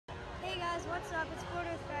guys, what's up? It's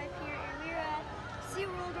Florida 5 here, and we're at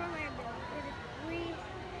SeaWorld Orlando. Me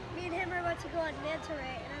and him are about to go on manta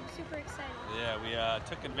ray, and I'm super excited. Yeah, we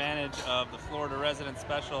took advantage of the Florida resident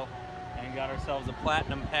special and got ourselves a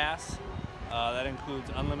platinum pass. That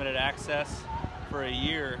includes unlimited access for a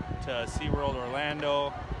year to SeaWorld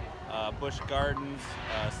Orlando, Busch Gardens,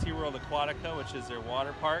 SeaWorld Aquatica, which is their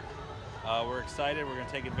water park. We're excited. We're going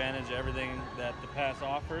to take advantage of everything that the pass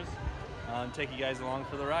offers and take you guys along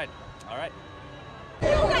for the ride. All right.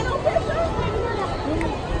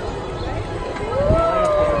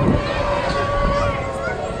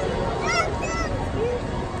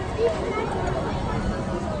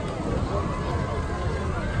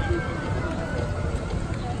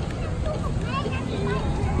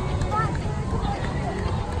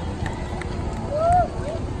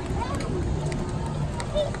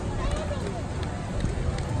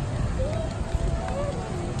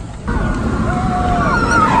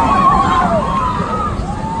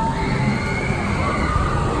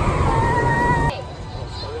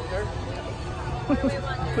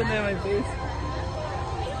 Put that in my face.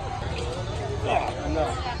 Oh, no.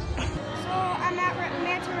 So I'm at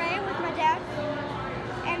manta ray with my dad,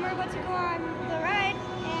 and we're about to go on the ride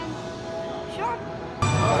and show him.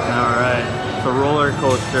 Alright, it's a roller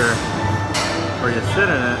coaster where you sit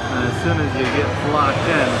in it, and as soon as you get locked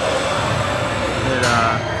in, it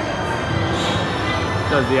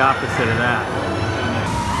does the opposite of that.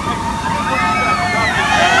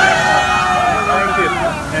 Thank you.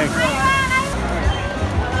 Thanks.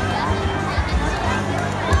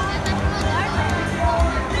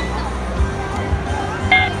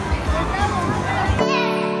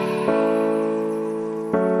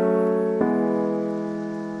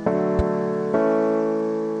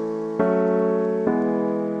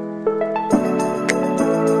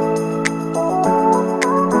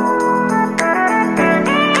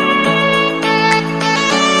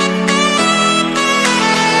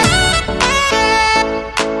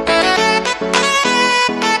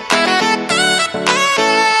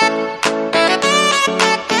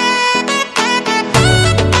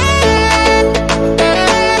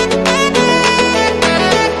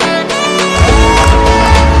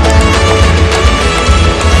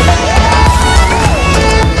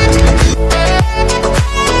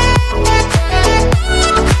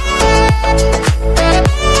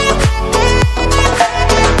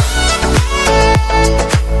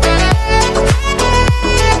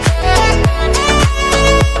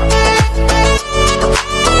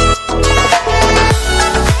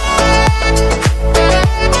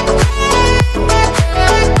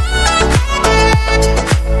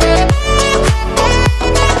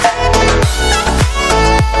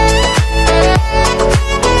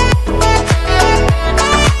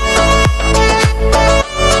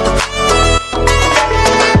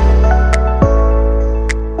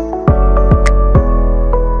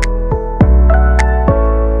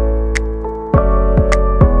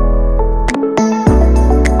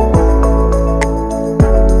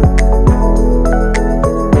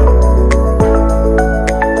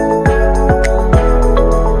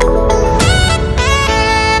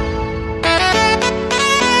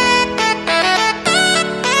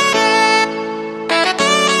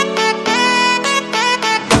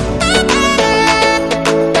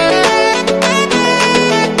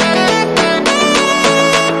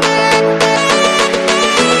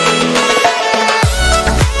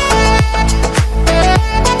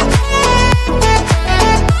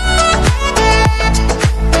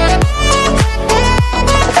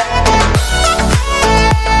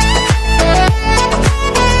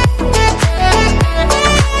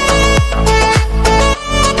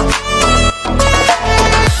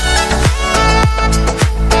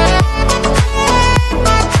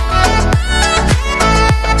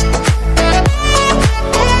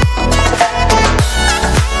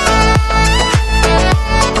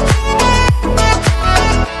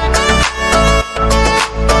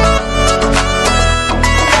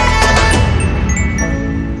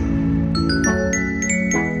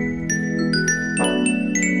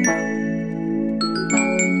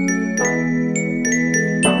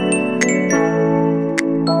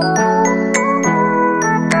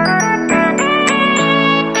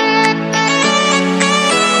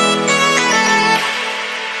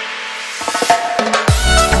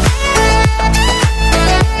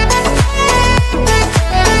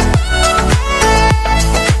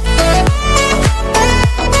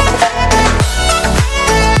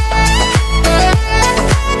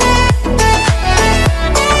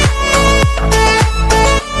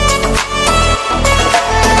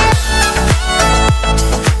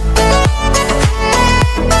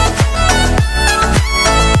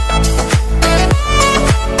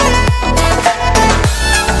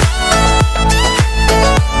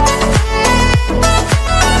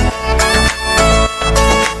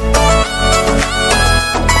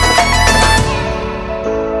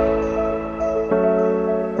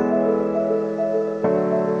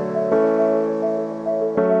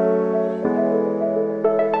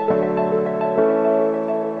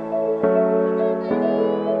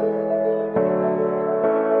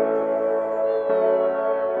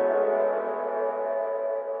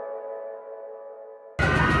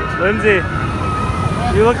 Lindsay,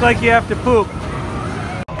 you look like you have to poop.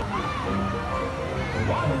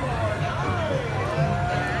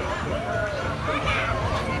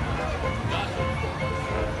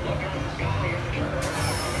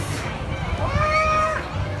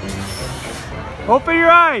 Open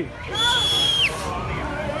your eye!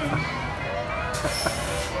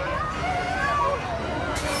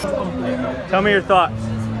 Tell me your thoughts.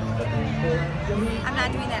 I'm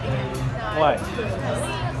not doing that again. Why? It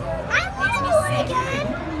makes me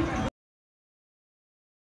sick.